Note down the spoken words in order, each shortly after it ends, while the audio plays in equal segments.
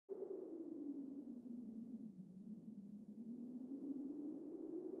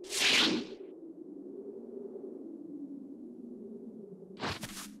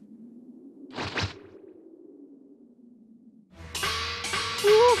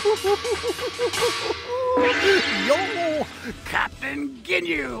Yo! Captain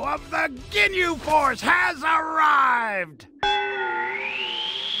Ginyu of the Ginyu Force has arrived!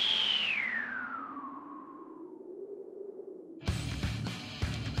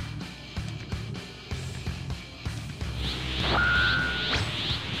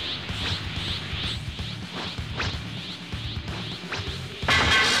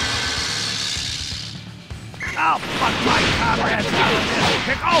 I'll fuck my comrades out of this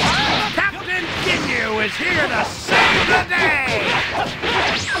pickle! Captain Ginyu is here to save the day!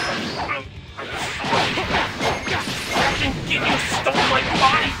 Captain Ginyu stole my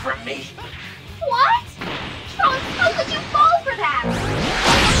body from me! What? Trunks, how could you fall for that?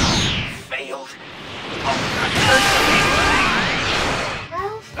 Failed.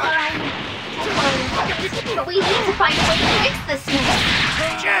 Well, fine. But we need to find a way to fix this mess.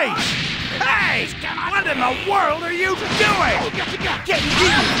 Jeez! Hey! What in the world are you doing? Get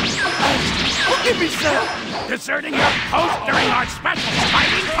you! Give me some! Deserting your post during our special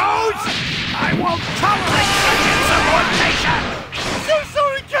fighting pose? I won't tolerate such insubordination! So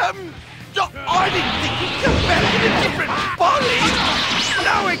sorry, Captain! I didn't think you'd come back in a different body!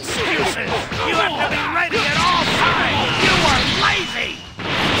 No excuses! You have to be ready at all times! You are lazy!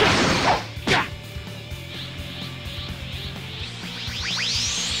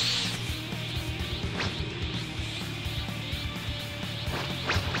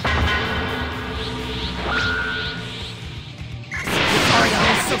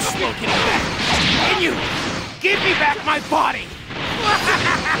 So slow getting back. Can you give me back my body? You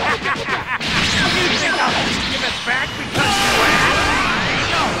think I'll just give it back because you asked?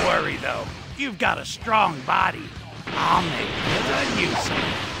 Don't worry though. You've got a strong body. I'll make good use of it.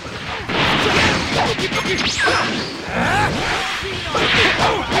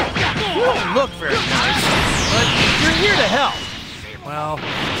 You don't look very nice, but you're here to help. Well,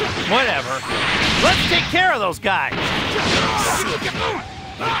 whatever. Let's take care of those guys.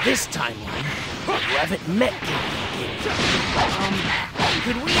 In this timeline, you haven't met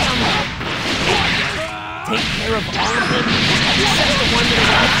could we, take care of all of them? Except the one that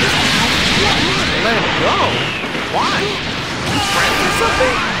arrived just now? Let him go? Why? You friends or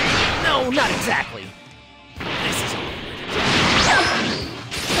something? No, not exactly. This is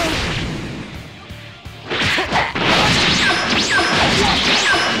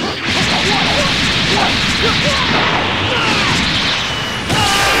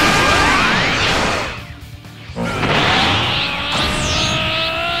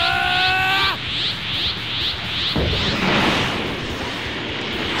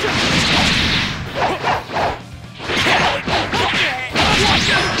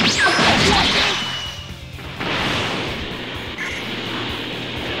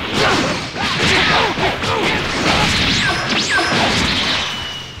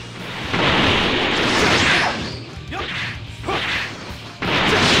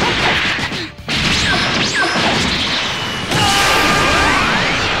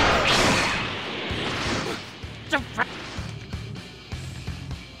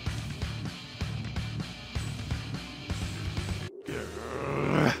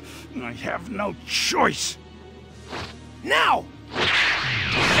I have no choice. Now!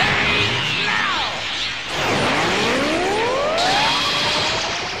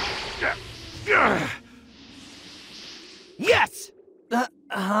 yes!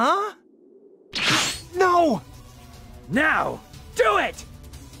 Huh? No! Now! Do it!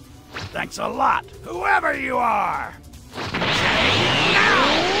 Thanks a lot, whoever you are!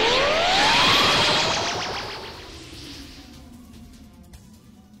 Now!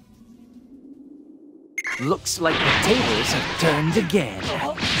 Looks like the tables have turned again.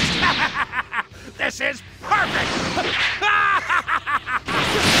 This is perfect!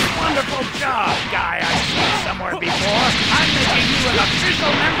 Wonderful job, guy I've seen somewhere before. I'm making you an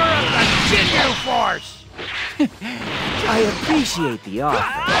official member of the Ginyu Force! I appreciate the offer,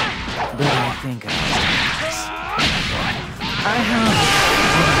 but I think I have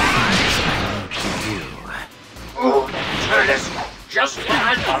other things I need to do. Oh, Curtis! Just when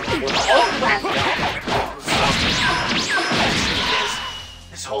I thought we were all wrapped up!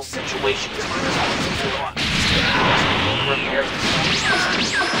 This whole situation is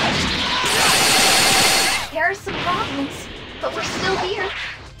There are some problems, but we're still here.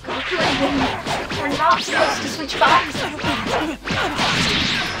 Goku and Ginyu, we're not supposed to switch bodies.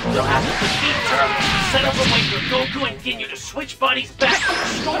 You'll have to defeat Turles and set up a way for Goku and Ginyu to switch bodies back to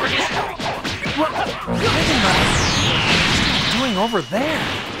restore history. What are you doing over there?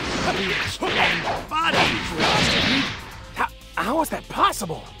 Bodies! How is that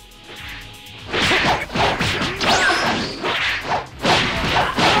possible?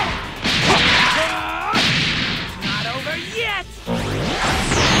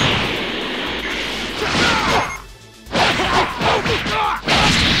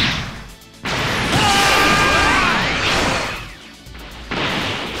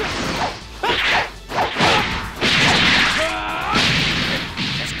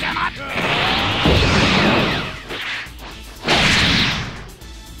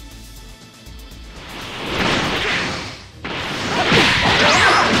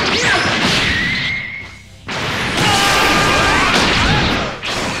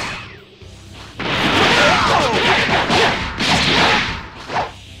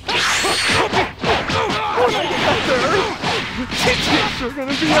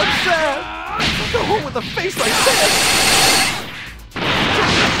 sad. Go home with a face like this.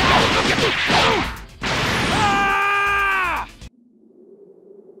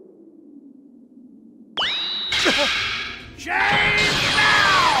 Shame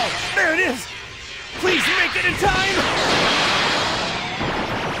now! There it is. Please make it in time.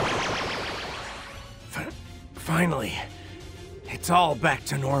 Finally, it's all back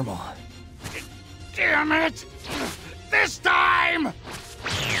to normal. Damn it! This time!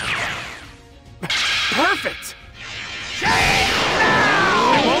 Perfect. Shame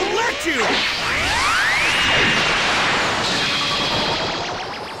now! I won't let you.